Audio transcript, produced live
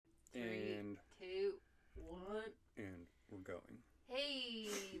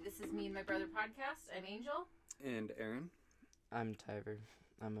podcast. I'm Angel. And Aaron. I'm Tyver.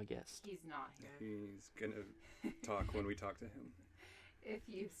 I'm a guest. He's not here. He's going to talk when we talk to him. If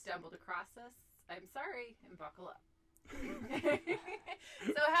you've stumbled across us, I'm sorry, and buckle up. So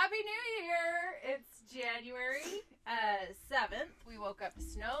Happy New Year! It's January 7th. We woke up to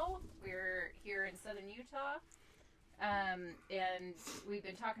snow. We're here in southern Utah. And we've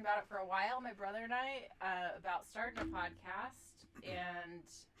been talking about it for a while, my brother and I, about starting a podcast. And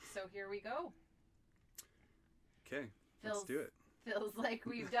so here we go. Okay, let's do it. Feels like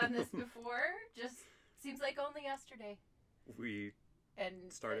we've done this before. Just seems like only yesterday. We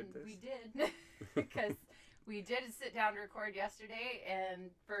started this. We did. Because we did sit down to record yesterday, and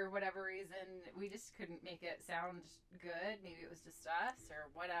for whatever reason, we just couldn't make it sound good. Maybe it was just us or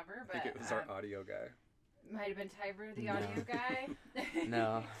whatever. But I think it was our audio guy. Might have been Tyver, the audio guy.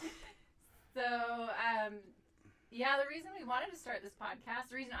 No. So, yeah, the reason we wanted to start this podcast,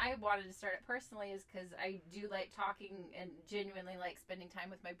 the reason I wanted to start it personally is because I do like talking and genuinely like spending time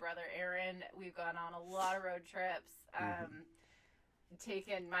with my brother, Aaron. We've gone on a lot of road trips,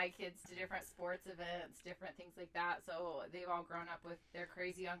 taken my kids to different sports events, different things like that. So they've all grown up with their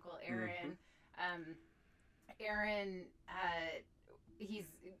crazy uncle, Aaron. Aaron,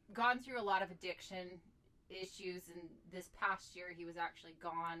 he's gone through a lot of addiction issues, and this past year he was actually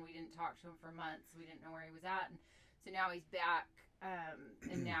gone. We didn't talk to him for months. We didn't know where he was at, and so now he's back,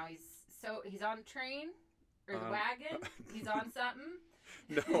 and now he's on the train or the wagon. He's on something.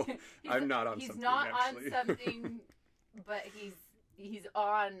 No, I'm not on something. He's not actually. on something, but he's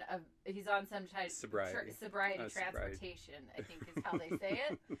on some type of sobriety transportation, I think is how they say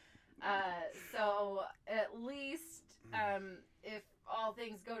it. So at least if all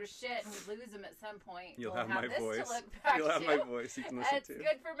things go to shit and we lose him at some point, You'll we'll have my this voice. to look back You'll have to. my voice you can listen It's to.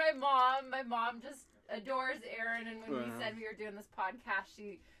 good for my mom. My mom just adores Aaron, and when we said we were doing this podcast,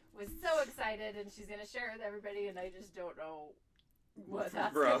 she was so excited, and she's going to share it with everybody, and I just don't know what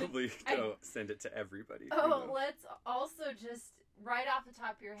that's Probably go send it to everybody. Let's also just, right off the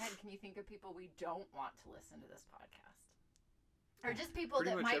top of your head, can you think of people we don't want to listen to this podcast? Or just people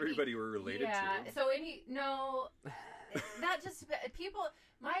Pretty that much might everybody we're related to. So that just people.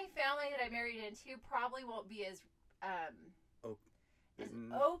 My family that I married into probably won't be as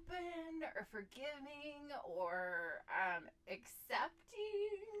open or forgiving or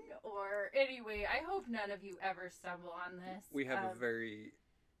accepting or anyway. I hope none of you ever stumble on this. We have a very.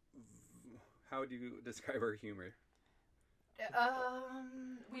 How do you describe our humor?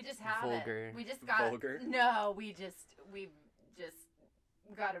 We just have vulgar. it. We just got vulgar. No, we've just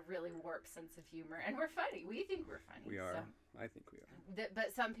got a really warped sense of humor, and we're funny. We think we're funny. We are. So. I think we are.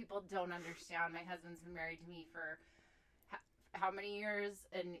 But some people don't understand. My husband's been married to me for how many years,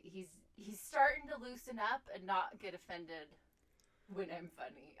 and he's starting to loosen up and not get offended when I'm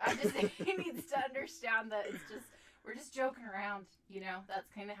funny. I just think he needs to understand that we're just joking around. You know, that's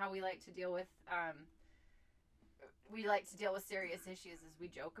kind of how we like to deal with. We like to deal with serious issues as we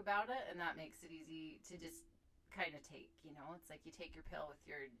joke about it, and that makes it easy to just kind of take, you know, it's like you take your pill with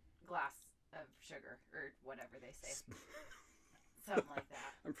your glass of sugar or whatever they say. Something like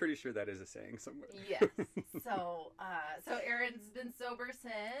that. I'm pretty sure that is a saying somewhere. Yes. So Aaron's been sober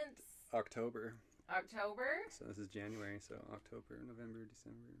since October. So this is January, so October, November,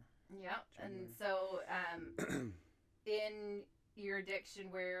 December. Yeah. January. And so in your addiction,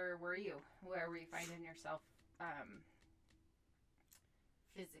 where were you? Where were you finding yourself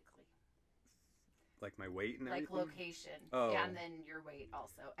physically? Like my weight and everything? Like location. Oh. And then your weight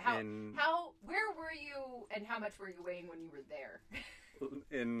also. Where were you and how much were you weighing when you were there?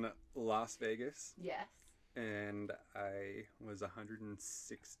 In Las Vegas. Yes. And I was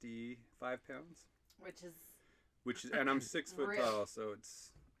 165 pounds. Which is, and I'm 6 foot tall, so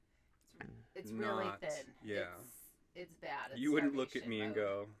it's really thin. Yeah. It's bad. It's you wouldn't look at me mode. and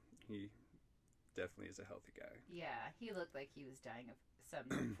go, he definitely is a healthy guy. Yeah, he looked like he was dying of some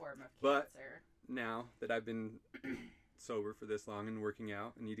form of But cancer. now that I've been sober for this long and working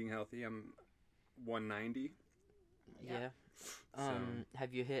out and eating healthy, I'm 190. Yeah.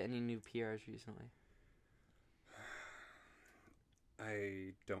 Have you hit any new PRs recently?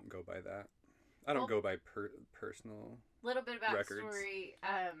 I don't go by that. I don't go by personal Little bit about records. Story.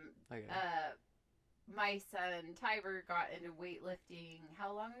 Okay. My son Tyver got into weightlifting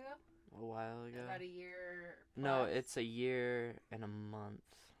how long ago? A while ago. About a year. Plus. No, it's a year and a month.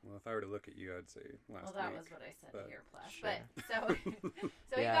 Well, if I were to look at you, I'd say last week. Well, that was what I said, a year plus. Sure. But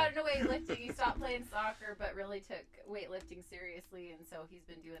so he got into weightlifting. He stopped playing soccer, but really took weightlifting seriously, and so he's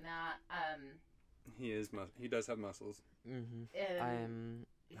been doing that. He does have muscles. Mm-hmm.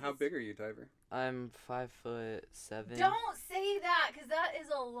 How big are you, Tyver? I'm 5'7". Don't say that, because that is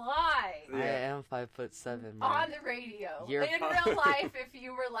a lie. I am 5'7". On the radio. You're in real life, if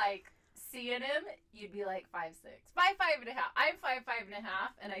you were like seeing him, you'd be like 5'6". 5'5.5". I'm 5'5.5",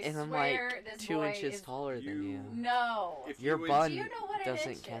 and I I'm swear like this 2 boy inches is taller than you. No. Your Do bun you know what an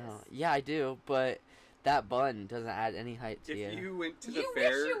doesn't inch count. is? Yeah, I do, but that bun doesn't add any height to you. If you went to the You fair,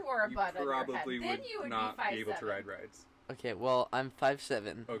 wish you wore a bun on your head. probably Then would you would be not be able to 5'7". ride rides. Okay, well, I'm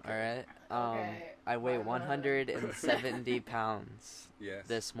 5'7", Okay. alright? Okay. I weigh Wow. 170 pounds Yes.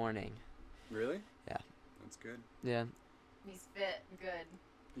 this morning. Really? Yeah. That's good. Yeah. He's fit and good.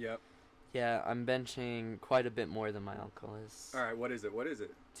 Yep. Yeah, I'm benching quite a bit more than my uncle is. All right. What is it?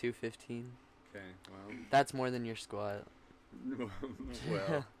 215. Okay. Well. That's more than your squat.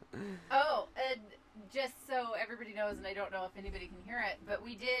 Well. Oh, and just so everybody knows, and I don't know if anybody can hear it, but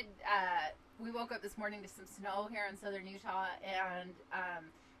we did, we woke up this morning to some snow here in southern Utah, and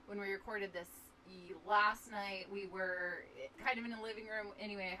when we recorded this last night, we were kind of in the living room.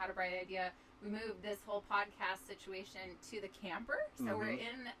 Anyway, I had a bright idea. We moved this whole podcast situation to the camper, so we're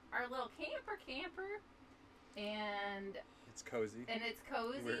in our little camper, and It's cozy. it's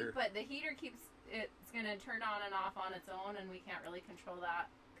cozy, but the heater it's going to turn on and off on its own, and we can't really control that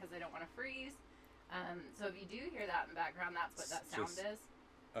because I don't want to freeze. So if you do hear that in the background, that's what that sound is.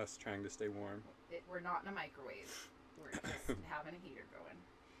 Us trying to stay warm. We're not in a microwave. We're just having a heater going.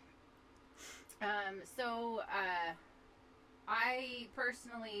 I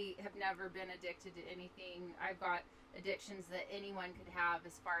personally have never been addicted to anything. I've got addictions that anyone could have,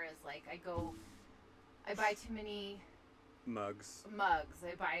 as far as like I buy too many Mugs.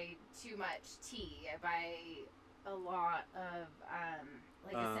 I buy too much tea. I buy a lot of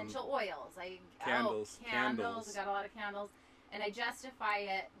essential oils. Candles. I got a lot of candles, and I justify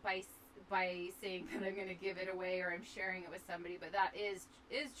it by saying that I'm going to give it away or I'm sharing it with somebody. But that is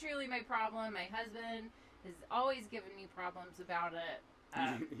truly my problem. My husband has always given me problems about it.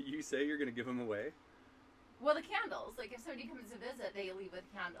 You say you're going to give them away? Well, the candles. Like, if somebody comes to visit, they leave with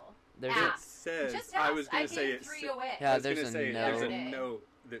a candle. There's It says. Just I ask. was going I to say gave it. 3 away. Yeah, I was there's going to say a there's note. a note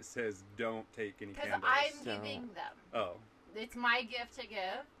that says don't take any Because candles. I'm giving them. Oh. It's my gift to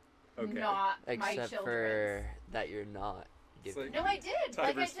give, Okay. not my Except children's. for that you're not It's giving. No, I did. Like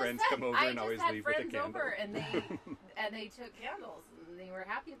I Tyver's just friends said, come over I and just always had leave with a friends candle. over, and they took candles, and they were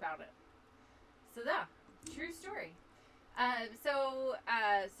happy about it. So yeah, true story. So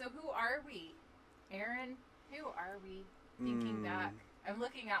who are we, Aaron? Who are we? Thinking back, I'm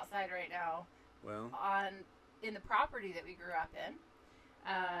looking outside right now. Well. In the property that we grew up in.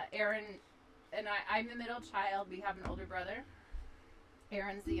 Aaron and I'm the middle child. We have an older brother.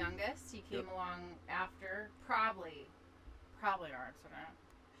 Aaron's the youngest. He came along after, probably our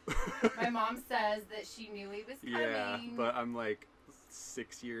accident. My mom says that she knew he was coming. Yeah, but I'm like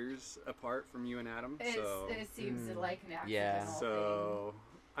 6 years apart from you and Adam, so It seems like an accidental Yeah. so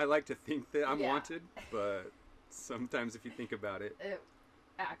I like to think that I'm wanted, but sometimes if you think about it,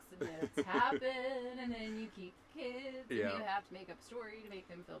 accidents happen, and then you keep kids, and Yeah. you have to make up a story to make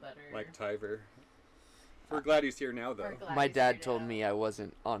them feel better. like Tyver. We're glad he's here now, though. We're glad My he's dad here told now. me I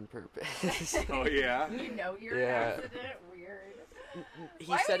wasn't on purpose. Oh yeah. You know you're Yeah. an accident. Weird. He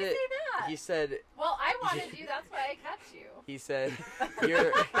Why said would you it. say that? He said. Well, I wanted you. That's why I kept you. He said,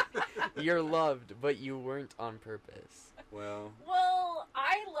 "You're loved, but you weren't on purpose." Well. Well,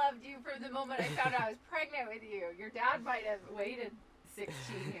 I loved you from the moment I found out I was pregnant with you. Your dad might have waited 16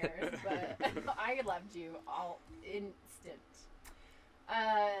 years, but I loved you all instant.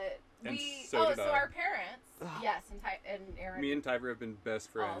 So did I. our parents, yes, and Aaron. Me and Tyver have been best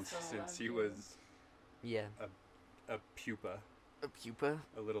friends Also since love he you. was Yeah. a pupa, A pupa.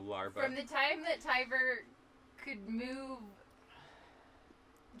 a little larva. From the time that Tyver could move,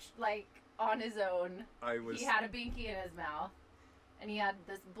 like, on his own, he had a binky in his mouth, and he had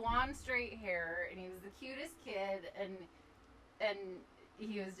this blonde straight hair, and he was the cutest kid, and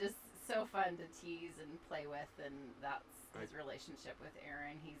he was just so fun to tease and play with, and that's his relationship with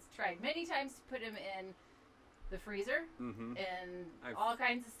Aaron. He's tried many times to put him in the freezer and all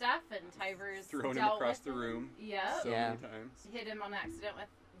kinds of stuff, and Tyver's thrown him dealt across with the him. room Yep. so many times. Hit him on accident with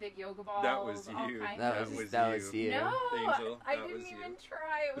big yoga balls. That was all you. kinds That of was you. No, Angel, I that didn't was you. even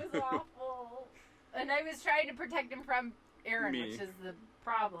try. It was awful. And I was trying to protect him from Aaron, Me. which is the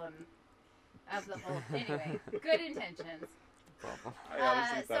problem of the whole. Anyway, good intentions. I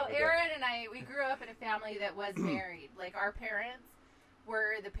honestly So thought that- Aaron and I, we grew up in a family that was married. Like, our parents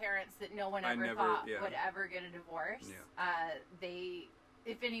were the parents that no one ever thought would ever get a divorce. Yeah. They,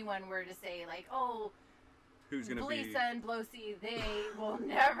 if anyone were to say, like, oh, who's gonna be Lisa and Blosi, they will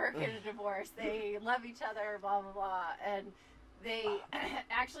never get a divorce. They love each other, blah, blah, blah. And They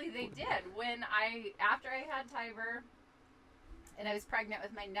did. After I had Tyver, and I was pregnant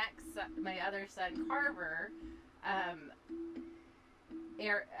with my other son, Carver,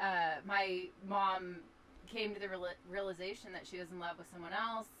 my mom came to the realization that she was in love with someone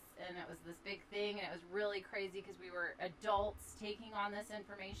else, and it was this big thing, and it was really crazy because we were adults taking on this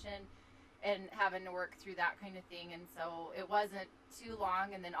information and having to work through that kind of thing. And so it wasn't too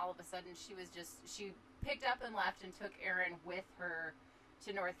long, and then all of a sudden she picked up and left and took Aaron with her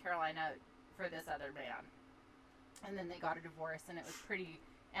to North Carolina for this other man. And then they got a divorce, and it was pretty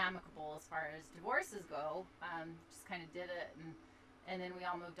amicable as far as divorces go. Just kind of did it, and then we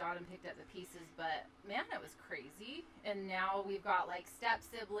all moved on and picked up the pieces. But man, it was crazy. And now we've got like step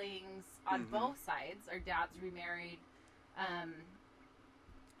siblings on both sides. Our dads remarried,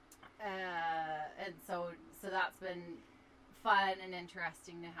 and so that's been fun and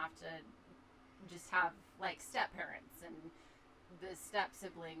interesting to have to just have like step parents and the step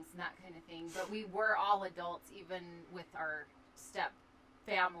siblings and that kind of thing. But we were all adults, even with our step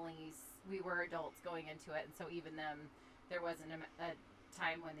families. We were adults going into it, and so even them, there wasn't a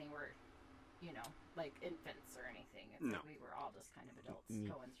time when they were, like infants or anything. It's like we were all just kind of adults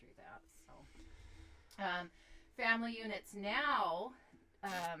going through that. So, family units now,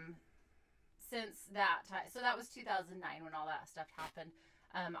 since that time, so that was 2009 when all that stuff happened.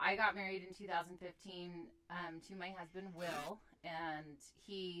 I got married in 2015 to my husband, Will, and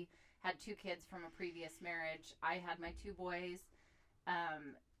he had 2 kids from a previous marriage. I had my 2 boys,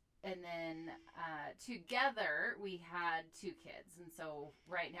 and then together we had 2 kids. And so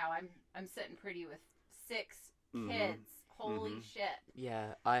right now I'm sitting pretty with 6 kids. Holy shit.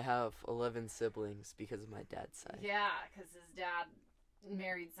 Yeah, I have 11 siblings because of my dad's side. Yeah, because his dad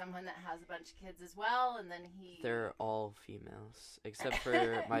married someone that has a bunch of kids as well, and then they're all females except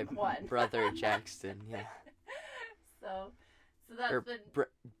for my brother Jackson. Yeah. So that's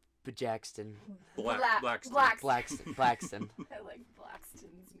been Jackson. Blackson. Blackson. I like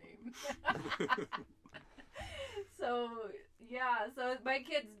Blackston's name. So my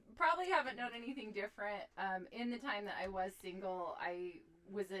kids probably haven't known anything different. In the time that I was single, I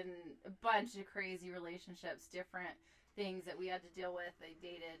was in a bunch of crazy relationships, different things that we had to deal with. They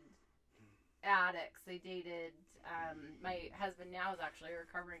dated addicts. They dated, my husband now is actually a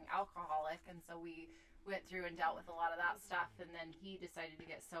recovering alcoholic, and so we went through and dealt with a lot of that stuff. And then he decided to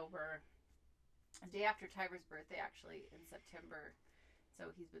get sober the day after Tyver's birthday, actually, in September.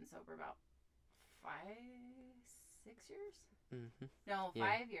 So he's been sober about 6 years? No,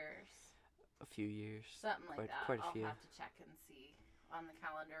 5 years. A few years. Something like that. Quite a few. I'll have to check and see on the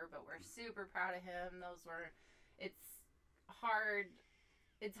calendar, but we're super proud of him.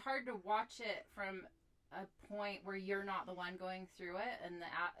 It's hard to watch it from a point where you're not the one going through it, and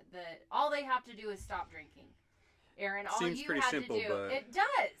all they have to do is stop drinking. Aaron, all Seems you pretty had simple, to do, but it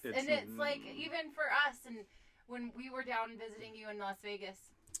does, and it's like even for us. And when we were down visiting you in Las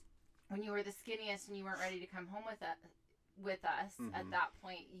Vegas, when you were the skinniest and you weren't ready to come home with us at that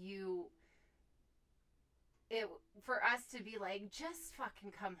point, for us to be like, just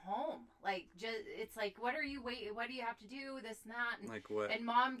fucking come home. Like, it's like, what do you have to do, this and that, and like what? And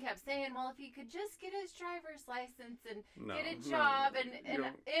Mom kept saying, well, if he could just get his driver's license and get a job, and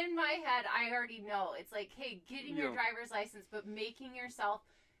in my head, I already know, it's like, hey, getting your driver's license, but making yourself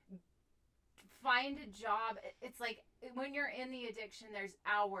find a job. It's like, when you're in the addiction, there's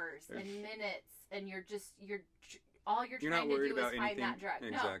hours and minutes, and all you're trying to do is find that drug.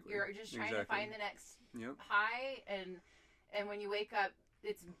 Exactly. No, you're just trying to find the next high, and when you wake up,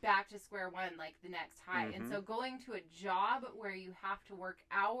 it's back to square one, like the next high. And so going to a job where you have to work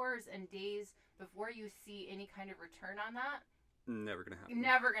hours and days before you see any kind of return on that, never gonna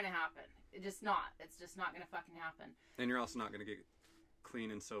happen. It's just not gonna fucking happen. And you're also not gonna get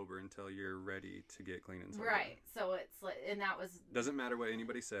clean and sober until you're ready to get clean and sober. Right. So it's like, and that was, doesn't matter what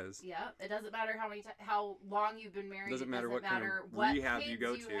anybody says. Yeah. It doesn't matter how long you've been married. Doesn't matter what kind of what rehab kids you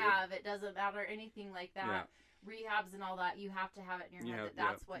go you to. have. It doesn't matter anything like that. Yeah. Rehabs and all that, you have to have it in your head that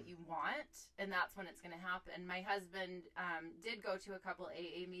that's what you want, and that's when it's going to happen. My husband did go to a couple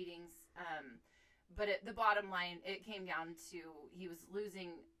AA meetings, but the bottom line, it came down to he was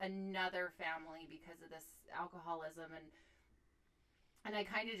losing another family because of this alcoholism, and I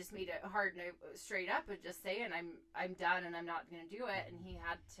kind of just made it hard and straight up and just saying I'm done and I'm not going to do it. And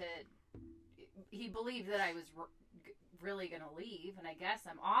he believed that I was really going to leave, and I guess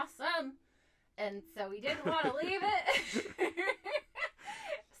I'm awesome. And so he didn't want to leave it.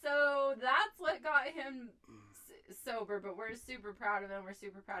 So that's what got him sober, but we're super proud of him. We're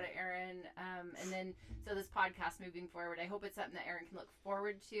super proud of Aaron. And then, so this podcast moving forward, I hope it's something that Aaron can look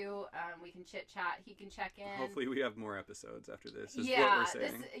forward to. We can chit chat. He can check in. Hopefully we have more episodes after this, is what we're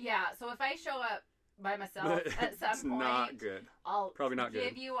saying. So if I show up by myself at some it's point, not good. Probably not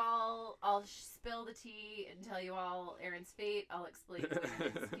good. I'll spill the tea and tell you all Aaron's fate. I'll explain what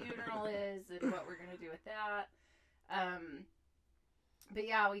his funeral is and what we're going to do with that. But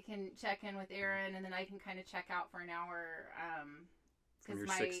yeah, we can check in with Aaron, and then I can kind of check out for an hour. From your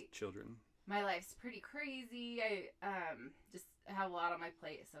 6 children. My life's pretty crazy. I just have a lot on my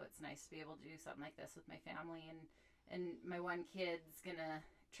plate, so it's nice to be able to do something like this with my family. And my one kid's gonna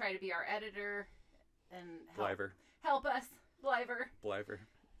try to be our editor and help us, Bliver.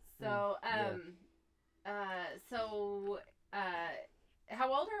 So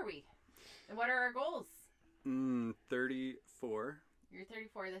how old are we? And what are our goals? 34. You're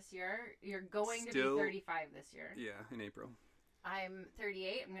 34 this year. You're going to be 35 this year. Yeah, in April. I'm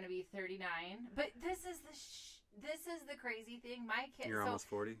 38. I'm going to be 39. But this is the crazy thing. My kid. You're almost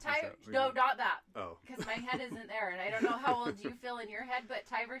 40? No, not that. Oh. Because my head isn't there. And I don't know how old you feel in your head, but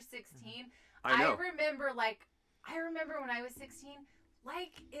Tyver's 16. I know. I remember when I was 16,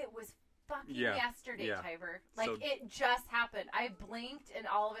 like it was fucking yesterday, Tyver. Like it just happened. I blinked and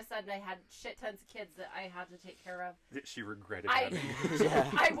all of a sudden I had shit tons of kids that I had to take care of. That she regretted having.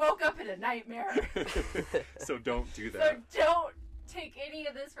 I woke up in a nightmare. So don't do that. So don't take any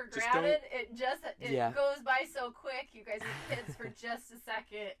of this for granted. It goes by so quick. You guys are kids for just a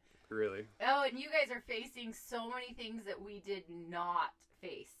second. Really? Oh, and you guys are facing so many things that we did not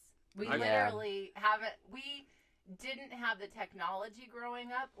face. We literally haven't. We didn't have the technology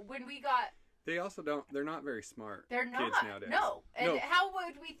growing up. When we got... They also don't... They're not very smart. They're not. Kids nowadays. No. And how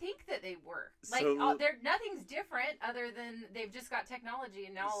would we think that they were? Like, nothing's different other than they've just got technology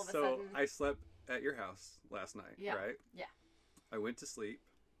and now all of a sudden... So, I slept at your house last night, right? Yeah. I went to sleep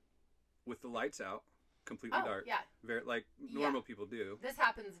with the lights out, completely dark. Yeah. Very, like normal people do. This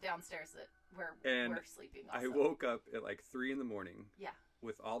happens downstairs where we're sleeping also. I woke up at like 3 in the morning. Yeah.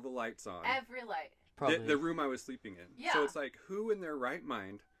 With all the lights on. Every light. The room I was sleeping in. Yeah. So it's like, who in their right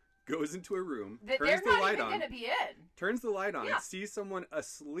mind goes into a room, that turns the light on, going to be in. Turns the light on, and sees someone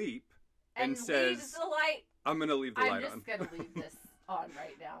asleep, and says, leaves the light. I'm going to leave the light on. I'm just going to leave this on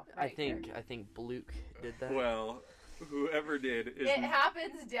right now. I think Luke did that. Well, whoever did is... It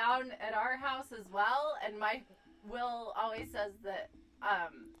happens down at our house as well, and my Will always says that,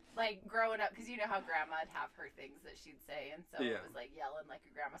 like, growing up, because you know how Grandma'd have her things that she'd say, and so it was, like, yelling like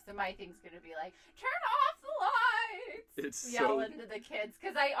a grandma. So my thing's going to be like, turn off the lights! It's yelling to the kids,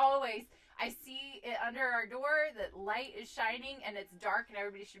 because I see it under our door, that light is shining, and it's dark, and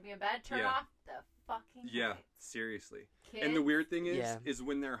everybody should be in bed. Turn off the fucking lights. Seriously. Kids? And the weird thing is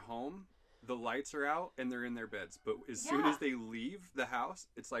when they're home, the lights are out and they're in their beds. But as soon as they leave the house,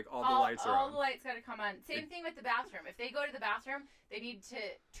 it's like all the lights are on. All the lights got to come on. Same thing with the bathroom. If they go to the bathroom, they need to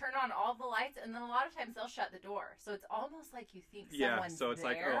turn on all the lights, and then a lot of times they'll shut the door. So it's almost like you think someone's so it's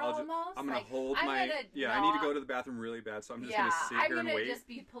there, like, I'm going to hold my... I need to go to the bathroom really bad, so I'm just going to sit here and wait. I'm going to just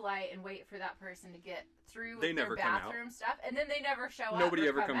be polite and wait for that person to get through with their bathroom stuff, and then they never show up. Nobody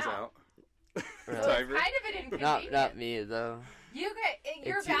ever comes out. So it's kind of an inconvenience. Not me, though. You guys,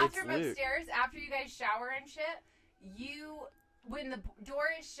 your bathroom upstairs, after you guys shower and shit, when the door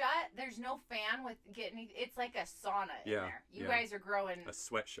is shut, there's no fan with it's like a sauna in there. You guys are growing a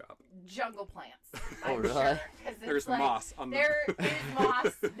sweatshop. Jungle plants. Oh, really? Sure, there's moss on there is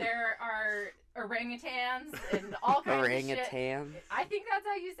moss. There are orangutans and all kinds of shit. I think that's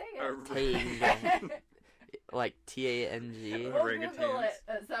how you say it. Like Tang. We'll Google it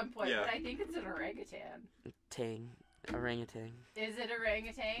at some point, but I think it's an orangutan. Orangutan. Is it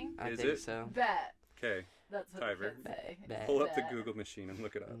orangutan? I think so. Bet. Okay. That's what Tyver. kids say. Pull up the Google machine and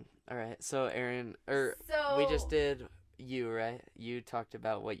look it up. All right. So Aaron, we just did you, right? You talked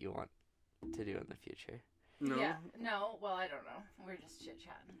about what you want to do in the future. No. Yeah. No. Well, I don't know. We're just chit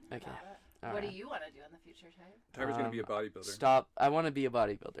chatting. Okay. What do you want to do in the future, Tyver? Tyver's going to be a bodybuilder. I want to be a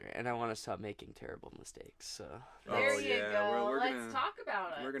bodybuilder, and I want to stop making terrible mistakes. So there you go. Well, let's talk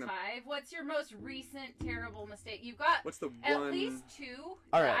about it, Tyve. What's your most recent terrible mistake? You've got at least two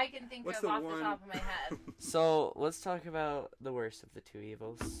that I can think of off the top of my head. So let's talk about the worst of the two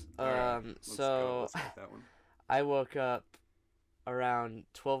evils. Let's go with that one. I woke up around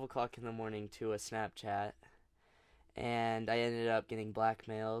 12 o'clock in the morning to a Snapchat, and I ended up getting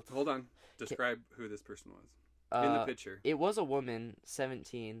blackmailed. Hold on. Describe who this person was. In the picture. It was a woman,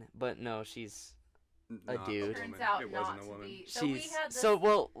 17, but no, she's a dude. Turns out it not wasn't a woman. to be.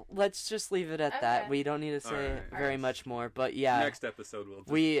 Well, let's just leave it at that. We don't need to say very much more, but yeah. Next episode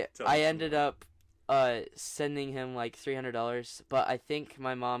I ended up sending him like $300, but I think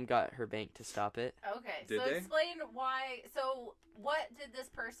my mom got her bank to stop it. Okay, Did so they? explain why. So what did this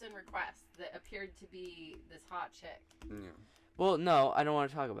person request that appeared to be this hot chick? Yeah. Well, no, I don't want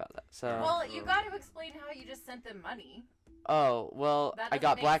to talk about that. So. Well, you got to explain how you just sent them money. Oh, well, That I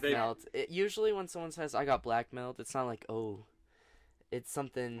got doesn't make blackmailed. Usually when someone says I got blackmailed, it's not like, oh, it's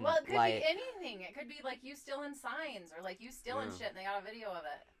something Well, it could like... be anything. It could be like you stealing signs or like you stealing shit and they got a video of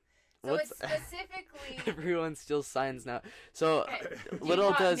it. So What's- it's specifically... Everyone steals signs now. So, Okay. Do you little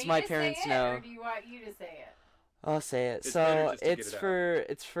want does me my to parents say it, know... Or do you want you to say it? I'll say it. It's better So, just to get it's it out. for...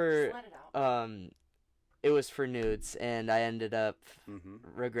 Just let it out. It was for nudes, and I ended up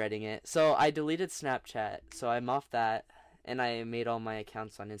regretting it. So, I deleted Snapchat, so I'm off that, and I made all my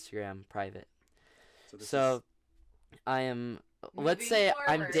accounts on Instagram private. So I am... Let's say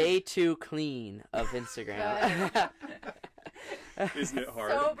I'm forward. day 2 clean of Instagram. Isn't it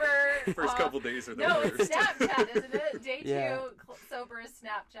hard? Sober. First couple days are the No, worst. it's Snapchat, isn't it? Day Yeah. 2, sober is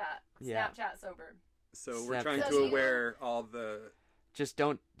Snapchat. Yeah. Snapchat sober. So we're Snapchat. trying So to you- aware all the... Just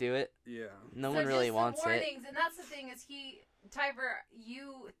don't do it. Yeah. No So one really just wants some it. warnings, and that's the thing is Tyver,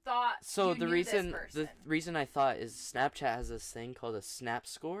 you thought So you the knew reason this the person. reason I thought is Snapchat has this thing called a Snap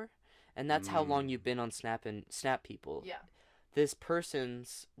score, and that's how long you've been on Snap and Snap people. Yeah. This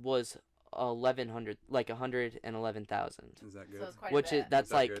person's was 1,100, like 111,000, Is that So good? it's quite which a is bit. that's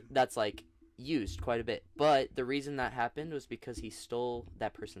that like good? that's like used quite a bit. But the reason that happened was because he stole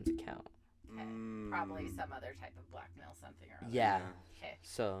that person's account. Okay. Probably some other type of blackmail, something or other. Yeah. Okay.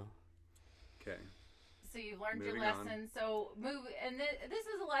 So Okay. So you've learned Moving your on. lesson. So and this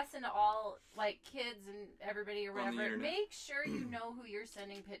is a lesson to all like kids and everybody or On the whatever. internet. Make sure you know who you're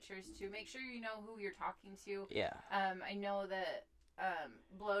sending pictures to. Make sure you know who you're talking to. yeah. I know that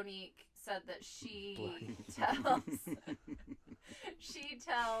Blonique said that she Blonique. tells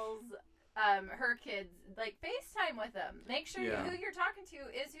her kids like FaceTime with them. Make sure Yeah. who you're talking to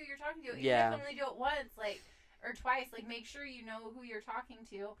is who you're talking to. Even Yeah. if you only do it once, like or twice, like make sure you know who you're talking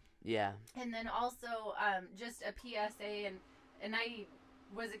to. Yeah. And then also just a PSA and I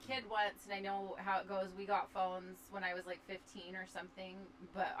was a kid once and I know how it goes. We got phones when I was like 15 or something,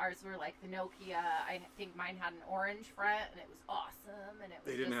 but ours were like the Nokia. I think mine had an orange front and it was awesome and it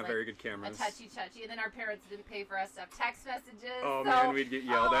was They didn't just have like very good a cameras. touchy and then our parents didn't pay for us to have text messages. Oh so, man, we'd get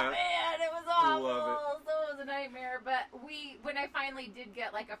yelled oh at. man, it was awful. Love So it was a nightmare. But when I finally did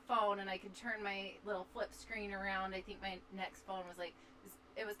get like a phone and I could turn my little flip screen around, I think my next phone was like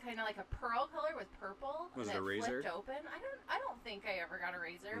it was kind of like a pearl color with purple. Was and it a razor? Flipped open. I don't think I ever got a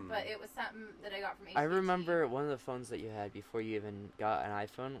razor, but it was something that I got from AT&T. I remember one of the phones that you had before you even got an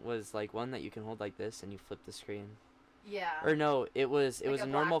iPhone was like one that you can hold like this and you flip the screen. Yeah. Or no, it was Like a a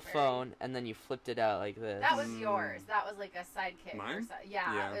normal BlackBerry. phone and then you flipped it out like this. That was yours. That was like a sidekick. Mine?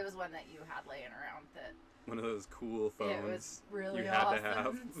 Yeah, Yeah. it was one that you had laying around that. One of those cool phones. It was really you had awesome. to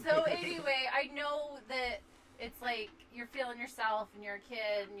have. So anyway, I know that it's like you're feeling yourself and you're a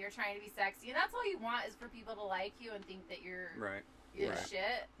kid and you're trying to be sexy and that's all you want is for people to like you and think that you're Right. you're Right.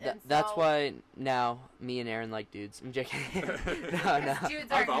 shit. Th- And that's so, why now me and Aaron like dudes. I'm joking. No. dudes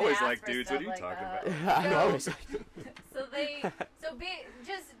I've aren't gonna always ask liked for dudes. stuff What are you like talking that. about? I've So- always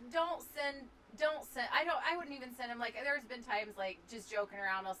just don't send I wouldn't even send him like there's been times like just joking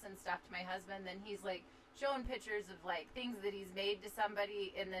around I'll send stuff to my husband then he's like showing pictures of like things that he's made to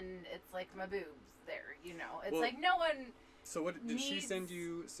somebody and then it's like my boobs there, you know. It's Well, like no one So what did she needs- send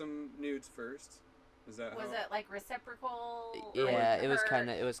you some nudes first? Is that was how? it like reciprocal Yeah, or it was her- kind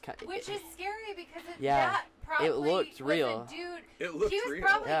of which is scary because Yeah, that probably it looked was real. a dude It looked he was real.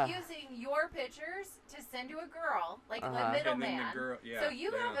 probably Yeah. using your pictures to send to a girl, like Uh-huh. the And then middleman. the girl, yeah. so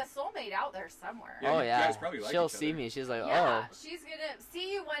you yeah. have a soulmate out there somewhere. Yeah, Oh you yeah, guys probably like she'll each see other. me. She's like, Yeah, she's gonna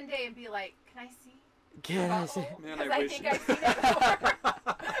see you one day and be like, "Can I see?" oh. Man, Because I I wish- think I've seen it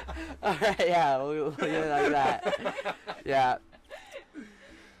before. All right, yeah, we'll do it like that. Yeah.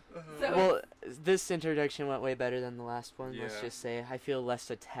 So- Well, this introduction went way better than the last one. Let's Yeah. just say I feel less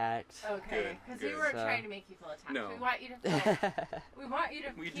attacked. Okay, because we good. weren't So- trying to make you feel attacked. No. We want you to feel. We want you to.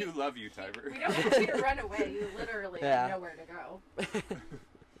 We keep, do love you, Tyver. We don't want you to run away. You literally Yeah. know where to go.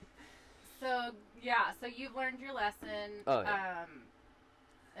 So yeah, so you've learned your lesson. Oh, yeah.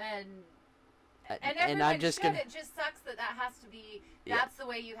 And And everyone I'm just should. gonna. It just sucks that has to be. Yeah. That's the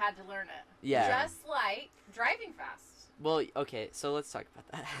way you had to learn it. Yeah. Just like driving fast. Well, okay, so let's talk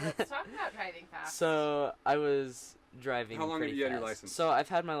about that. Let's talk about driving fast. So I was driving. How long pretty have you had your fast. license? So I've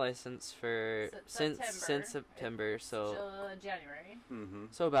had my license for since September. September. So January. Mm-hmm.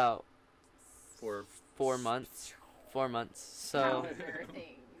 so about For 4 months. 4 months. So Calendar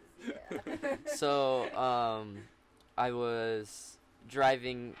things. Yeah. so I was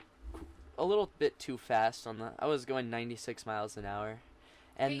driving a little bit too fast I was going 96 miles an hour.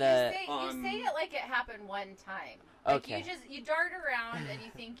 And you say it like it happened one time. Like okay. You dart around and you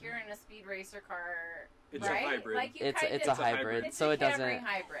think you're in a speed racer car, it's right? a hybrid. Like it's a hybrid, it's so a it Camry doesn't.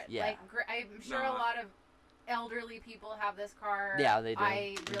 hybrid. Yeah. Like I'm sure a lot of elderly people have this car. Yeah, they do.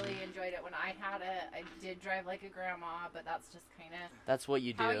 I really enjoyed it when I had it. I did drive like a grandma, but that's just kind of that's what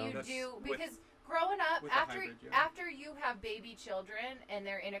you do. How you do because. Growing up, hybrid, after you have baby children and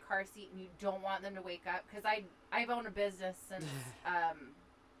they're in a car seat and you don't want them to wake up, because I've owned a business since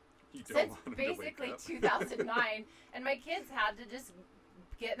basically 2009, and my kids had to just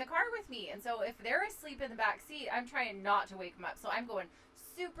get in the car with me, and so if they're asleep in the back seat, I'm trying not to wake them up, so I'm going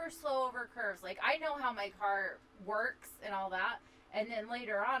super slow over curves. Like, I know how my car works and all that, and then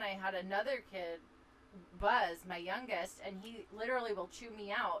later on I had another kid, Buzz, my youngest, and he literally will chew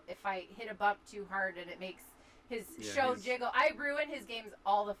me out if I hit a bump too hard and it makes his show jiggle. I ruin his games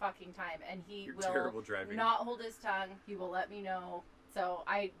all the fucking time, and he will not hold his tongue. He will let me know. So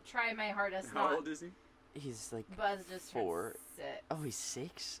I try my hardest. How old is he? He's like Buzz just 4. 6. Oh, he's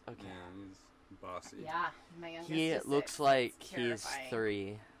 6? Okay. Yeah, he's bossy. Yeah, my youngest He is looks 6. like It's he's terrifying.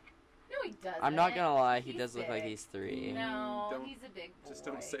 3. No, he doesn't. I'm not gonna lie, he does big. look like he's 3. No, he's a big boy. Just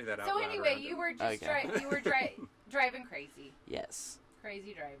don't say that out so loud. So anyway, you were just driving crazy. Yes.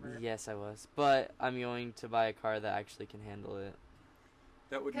 Crazy driver. Yes, I was. But I'm going to buy a car that actually can handle it.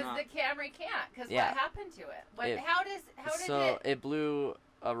 That would not. Because the Camry can't. Because what happened to it? How did it? So it blew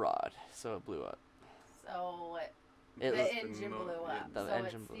a rod. So it blew up. So the engine blew up. The so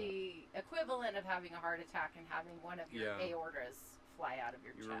engine it's blew the equivalent of having a heart attack and having one of your aortas fly out of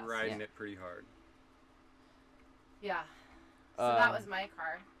your chest. You were riding it pretty hard. Yeah. So that was my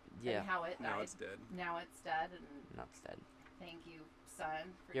car. Yeah. And how it died. Now it's dead. Now it's dead. And now it's dead. Thank you,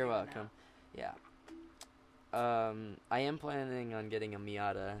 son. For You're doing welcome. That. Yeah. I am planning on getting a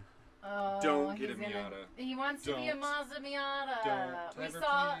Miata. Oh, don't get a Miata. He wants to be a Mazda Miata. Don't.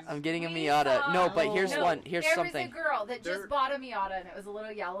 I'm getting a Miata. No, but here's something. There was a girl that just bought a Miata, and it was a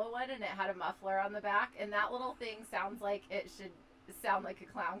little yellow one, and it had a muffler on the back, and that little thing sounds like it should sound like a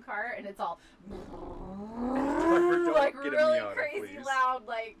clown car, and it's all like really Miata, crazy please. loud,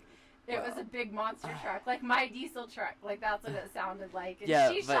 like it was a big monster truck, like my diesel truck, like that's what it sounded like. And yeah,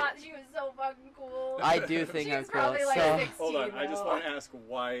 she was so fucking cool. I do think she I'm was cool. probably like so 16, hold on, I just want to ask,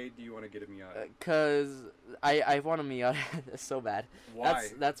 why do you want to get a Miata? Cause I want a Miata so bad. Why?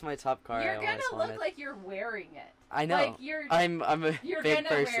 That's my top car. You're gonna look like you're wearing it. I know. Like I'm a big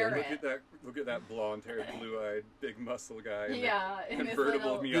person. Look at that blonde-haired, blue-eyed, big muscle guy. In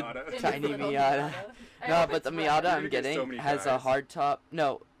convertible Miata. Tiny Miata. No, but the Miata I'm getting has a hard top.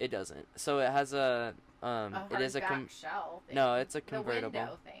 No, it doesn't. So it has a it is a shell thing. No, it's a convertible. The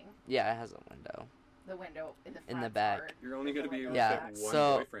window thing. Yeah, it has a window. The window in the front in the back. part. You're only going to be able to fit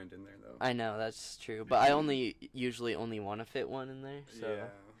one boyfriend in there, though. I know, that's true. But I usually only want to fit one in there. So. Yeah.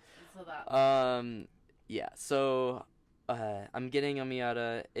 So that. Yeah. So, I'm getting a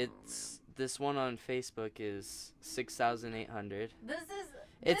Miata. This one on Facebook is 6,800. I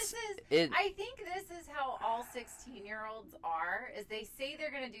think this is how all 16-year-olds are. Is they say they're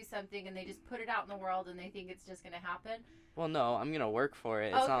gonna do something and they just put it out in the world and they think it's just gonna happen. Well, no, I'm gonna work for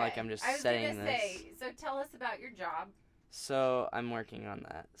it. It's not like I'm just saying this. So tell us about your job. So I'm working on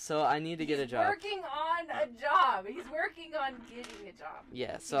that. So I need to get a job. He's working on a job. He's working on getting a job.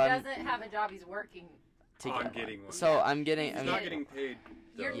 Yeah. So he doesn't have a job. He's working on getting one. So I'm getting. He's not getting paid.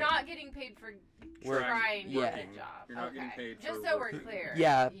 Though. You're not getting paid for trying to get a job. You're not getting paid for just so we're clear.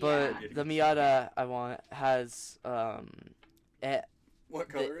 Yeah, but the Miata I want has what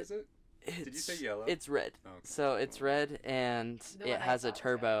color is it? Did you say yellow? It's red. Okay. So it's red and it has a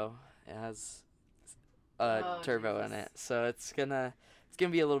turbo. It has a turbo in it. So it's gonna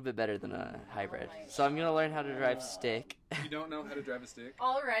be a little bit better than a hybrid. So I'm gonna learn how to drive stick. You don't know how to drive a stick?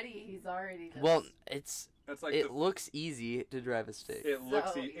 He's already. Well, that's like it looks easy to drive a stick. It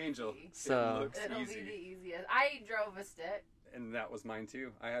looks Angel. So it'll be the easiest. I drove a stick. And that was mine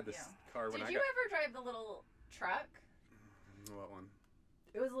too. I had this car when Did you ever drive the little truck? What one?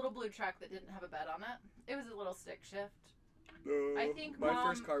 It was a little blue truck that didn't have a bed on it. It was a little stick shift. I think my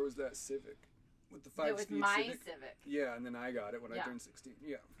first car was that Civic. With the 5-speed Civic. It was my Civic. Yeah, and then I got it when I turned 16.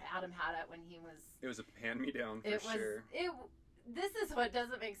 Yeah. Adam had it when he was... It was a hand-me-down for sure. This is what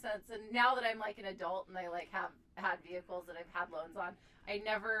doesn't make sense. And now that I'm like an adult and I like have had vehicles that I've had loans on, I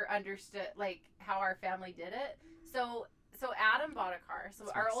never understood like how our family did it. So Adam bought a car. So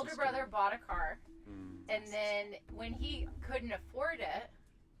our older brother bought a car. And then when he couldn't afford it,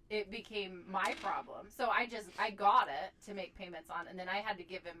 it became my problem. So I got it to make payments on, and then I had to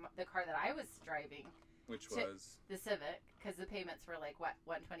give him the car that I was driving Which was? The Civic, because the payments were like, what,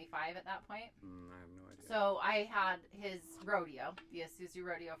 $125 at that point? I have no idea. So I had his rodeo, the Isuzu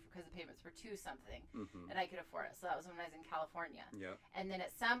rodeo, because the payments were $2 something, and I could afford it. So that was when I was in California. Yeah. And then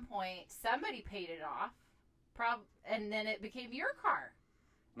at some point, somebody paid it off, and then it became your car.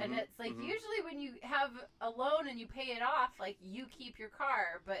 And it's like, usually when you have a loan and you pay it off, like, you keep your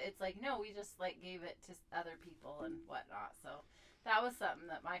car. But it's like, no, we just, like, gave it to other people and whatnot. So that was something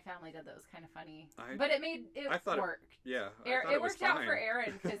that my family did that was kind of funny. But it worked. It worked out for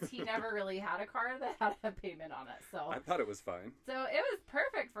Aaron because he never really had a car that had a payment on it. So I thought it was fine. So it was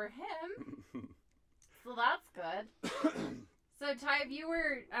perfect for him. So that's good. So, Ty, you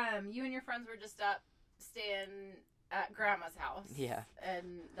and your friends were just up staying at Grandma's house. Yeah.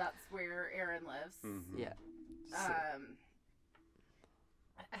 And that's where Aaron lives. Yeah.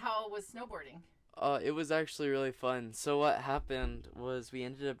 How was snowboarding? It was actually really fun. So what happened was we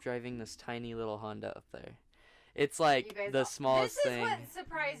ended up driving this tiny little Honda up there. It's like the smallest thing. This is what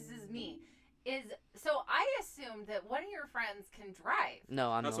surprises me. So I assumed that one of your friends can drive. No,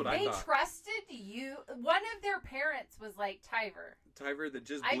 I'm That's not. what I thought. They trusted you. One of their parents was like, Tyver that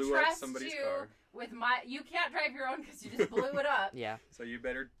just blew up somebody's car. You can't drive your own because you just blew it up. Yeah. So you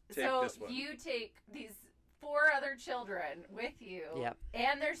better take this one. So you take these 4 other children with you. Yep.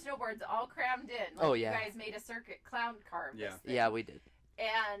 And their snowboards all crammed in. You guys made a circuit clown car of this thing. Yeah, we did.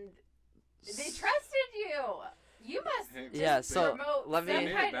 And they trusted you. You must just promote some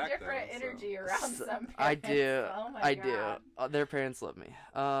kind of different energy around some parents. I do. Oh my I God. do. Their parents love me.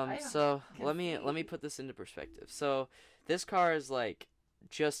 So let me put this into perspective. So this car is like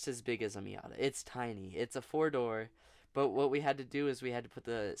just as big as a Miata. It's tiny. It's a 4-door, but what we had to do is we had to put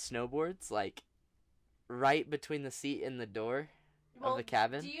the snowboards like right between the seat and the door of the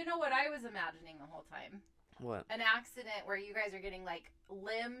cabin. Do you know what I was imagining the whole time? What? An accident where you guys are getting like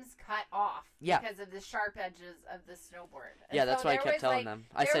limbs cut off because of the sharp edges of the snowboard. And yeah, that's what I kept telling them.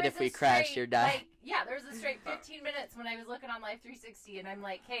 I said if we crashed, you're dead. There was a straight 15 minutes when I was looking on Life 360 and I'm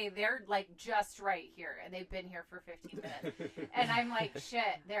like, hey, they're like just right here and they've been here for 15 minutes. And I'm like, shit,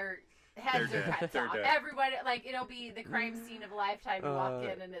 their heads are cut off. Everybody, like, it'll be the crime scene of a lifetime. You walk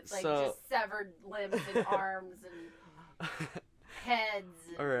in and it's like just severed limbs and arms and heads.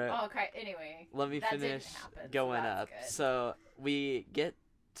 All right. Oh, okay. Anyway, let me finish going up. Good. So we get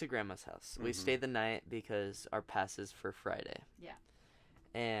to Grandma's house. We stay the night because our pass is for Friday. Yeah.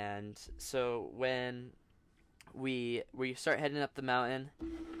 And so when we start heading up the mountain,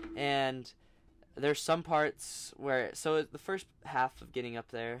 and there's some parts where the first half of getting up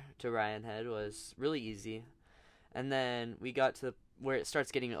there to Ryan Head was really easy, and then we got to where it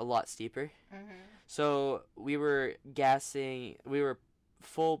starts getting a lot steeper. So we were gassing. We were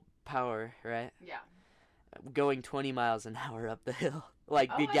full power, right? Yeah. Going 20 miles an hour up the hill.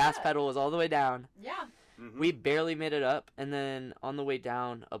 Like the gas pedal was all the way down. Yeah. We barely made it up, and then on the way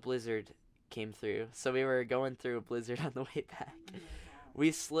down, a blizzard came through. So we were going through a blizzard on the way back.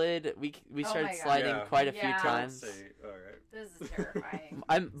 We slid. We started sliding quite a few times. All right. This is terrifying.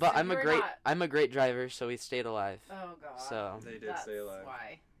 I'm a great driver, so we stayed alive. Oh God. So they did stay alive.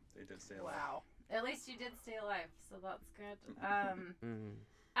 Why? They did stay alive. Wow. At least you did stay alive, so that's good.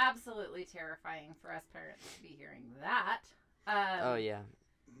 Absolutely terrifying for us parents to be hearing that. Oh yeah,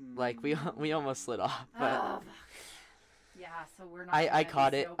 like we almost slid off. But yeah, so we're not. I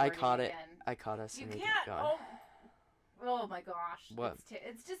caught it. I caught us. You and can't. Oh my gosh. What?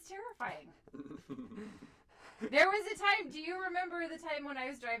 It's just terrifying. There was a time. Do you remember the time when I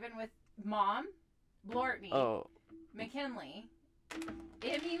was driving with Mom, Blortney, McKinley?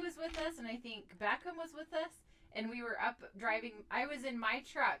 Emmy was with us, and I think Beckham was with us, and we were up driving. I was in my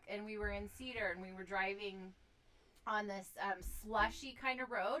truck, and we were in Cedar, and we were driving on this slushy kind of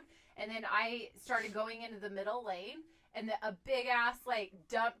road, and then I started going into the middle lane, and a big ass like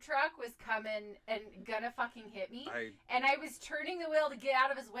dump truck was coming and gonna fucking hit me, and I was turning the wheel to get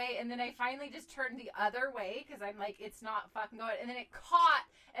out of his way, and then I finally just turned the other way because I'm like, it's not fucking going, and then it caught,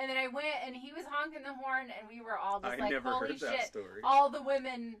 and then I went, and he was honking the horn, and we were all just like, holy shit, all the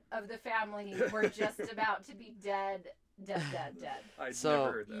women of the family were just about to be dead. I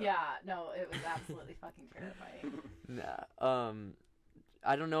never heard that. Yeah, no, it was absolutely fucking terrifying. Nah,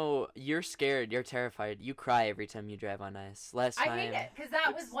 I don't know. You're scared. You're terrified. You cry every time you drive on ice. Last time. I hate it because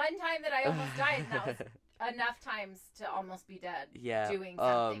that was one time that I almost died, and that was enough times to almost be dead. Yeah. Doing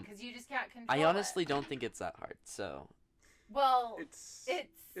something because you just can't control. I honestly don't think it's that hard. So. Well, it's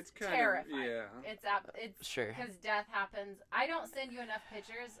kind terrifying. It's It's sure because death happens. I don't send you enough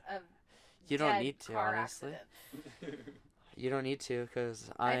pictures of. You don't need to, honestly. Accidents. You don't need to, because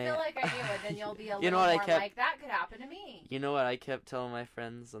I feel like I do, and then you'll be a little know what more like, that could happen to me. You know what I kept telling my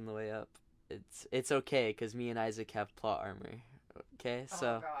friends on the way up? it's okay because me and Isaac have plot armor. Okay,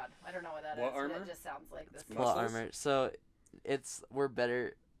 so. Oh God, I don't know what that is. What armor? But it just sounds like this. Plot Muscles? armor. So, we're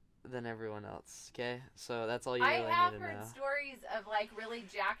better than everyone else. Okay, so that's all you really I have need to heard know. stories of like really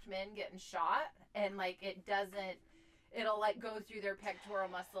jacked men getting shot, and like it'll like go through their pectoral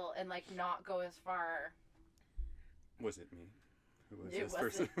muscle and like not go as far. Was it me? Who was It this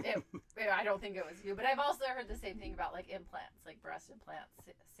wasn't. person? I don't think it was you, but I've also heard the same thing about like implants, like breast implants,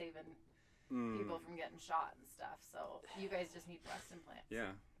 saving people from getting shot and stuff. So you guys just need breast implants.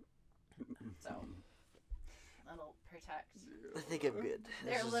 Yeah. So that'll protect. I think I'm good.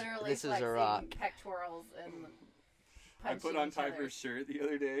 They're literally this is flexing a rock. pectorals and I put on punching each other. Tyver's shirt the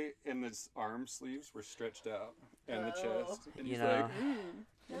other day, and his arm sleeves were stretched out, and the Oh. chest. And You he's know. like,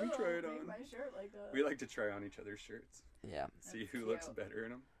 let me try it on. My shirt like that. We like to try on each other's shirts, Yeah. see That's who looks cute. better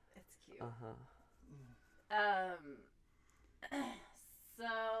in them. It's cute. Uh-huh.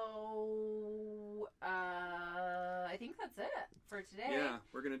 So I think that's it for today. Yeah,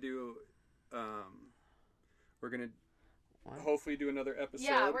 we're gonna do. We're gonna What? hopefully do another episode.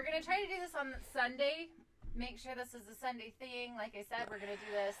 Yeah, we're gonna try to do this on Sunday. Make sure this is a Sunday thing. Like I said, we're gonna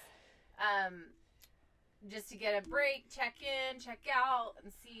do this just to get a break, check in, check out,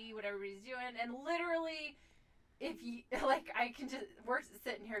 and see what everybody's doing. And literally, if you like, we're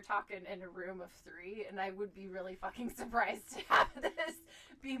sitting here talking in a room of 3, and I would be really fucking surprised to have this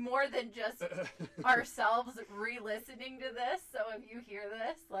be more than just ourselves re-listening to this. So if you hear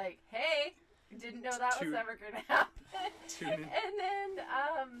this, like, hey, didn't know that was ever gonna happen. Tune in.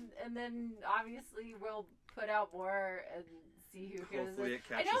 And then obviously we'll put out more and see who hears Hopefully it.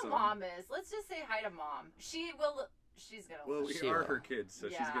 it I catches know on. Mom is. Let's just say hi to Mom. She's gonna. Well, we She are will. her kids, so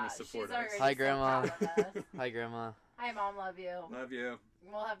she's gonna support she's us. already Hi, so Grandma. proud of us. Hi, Grandma. Hi, Mom. Love you. Love you.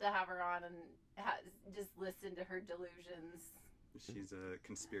 We'll have to have her on and just listen to her delusions. She's a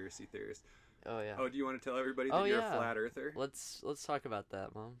conspiracy theorist. Oh yeah. Oh, do you want to tell everybody that Oh, you're yeah. a flat earther? Let's talk about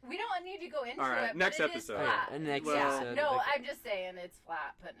that, Mom. We don't need to go into All right, it. next but it is episode. flat. Okay, next episode, No, okay. I'm just saying it's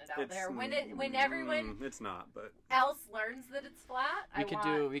flat. Putting it out It's, there. When everyone it's not, but else learns that it's flat, We could do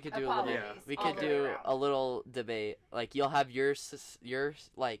a little. apologies We all could the way do around. a little debate. Like you'll have your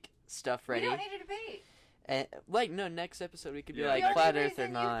like stuff ready. We don't need a debate. And like no, next episode we could be Yeah, like the flat only Earth or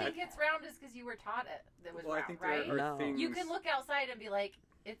reason not. you think it's round is because you were taught it. That was well, I round, think right? there are No. things. You can look outside and be like,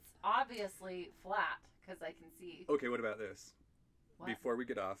 it's obviously flat because I can see. Okay, what about this? What? Before we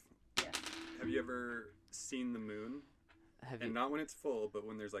get off, Yes. have you ever seen the moon? Have And you? not when it's full, but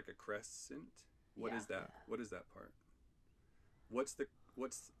when there's like a crescent. What Yeah. is that? What is that part? What's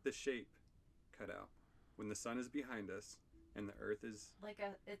the shape cut out when the sun is behind us and the Earth is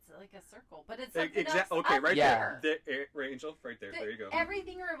It's like a circle, but it's something else okay, up right Yeah. there. Right, Angel, right there. There you go.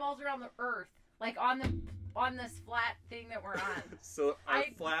 Everything revolves around the Earth, like on this flat thing that we're on. So our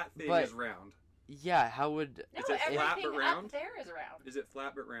I- flat thing But- is round. Yeah. How would? No, Is it flat but everything round? up there is round. Is it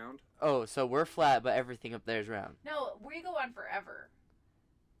flat but round? Oh, so we're flat, but everything up there is round. No, we go on forever.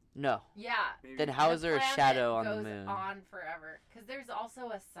 No. Yeah. Maybe. Then how The is there a planet shadow on the goes moon? on forever because there's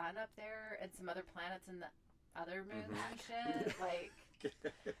also a sun up there and some other planets in the other moons Mm-hmm. and shit. Like,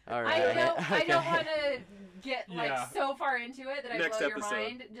 All right. I don't Okay. want to get like Yeah. so far into it that I Next blow your episode.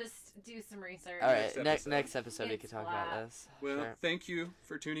 mind. Just do some research. All right. Next Next episode. episode we It's could talk flat. about this. Well, Sure. thank you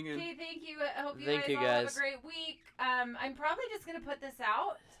for tuning in. Okay, thank you. I hope you Thank guys you, all have guys. a great week. I'm probably just gonna put this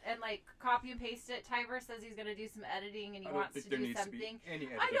out and like copy and paste it. Tyver says he's gonna do some editing and he I don't wants think to there do needs something. to be any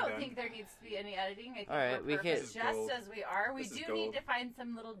editing I don't done. think there needs to be any editing. I think All right, we're we perfect This is just gold. as we are. We This is do gold. need to find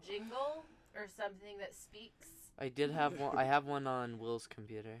some little jingle or something that speaks I did have one. I have one on Will's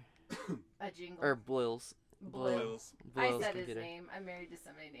computer a jingle. or Blill's. Blue. Bills. I Blill's said computer. his name. I'm married to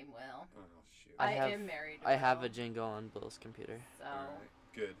somebody named Will. Oh shoot. I I have- am married to I have Will. a jingle on Blill's computer. So. All right.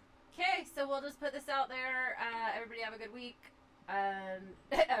 Good. Okay, so we'll just put this out there. Everybody have a good week.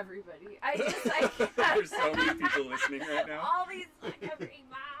 Everybody. I can't. There's so many people listening right now. All these,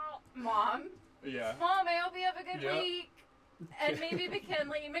 Mom. Yeah. Mom, I hope you have a good Yep. week. And maybe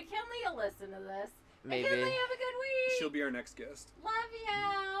McKinley. McKinley will listen to this. Maybe. McKinley, have a good week. She'll be our next guest. Love you.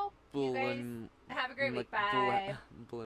 You guys Bullin. have a great week. Bye. Bullin.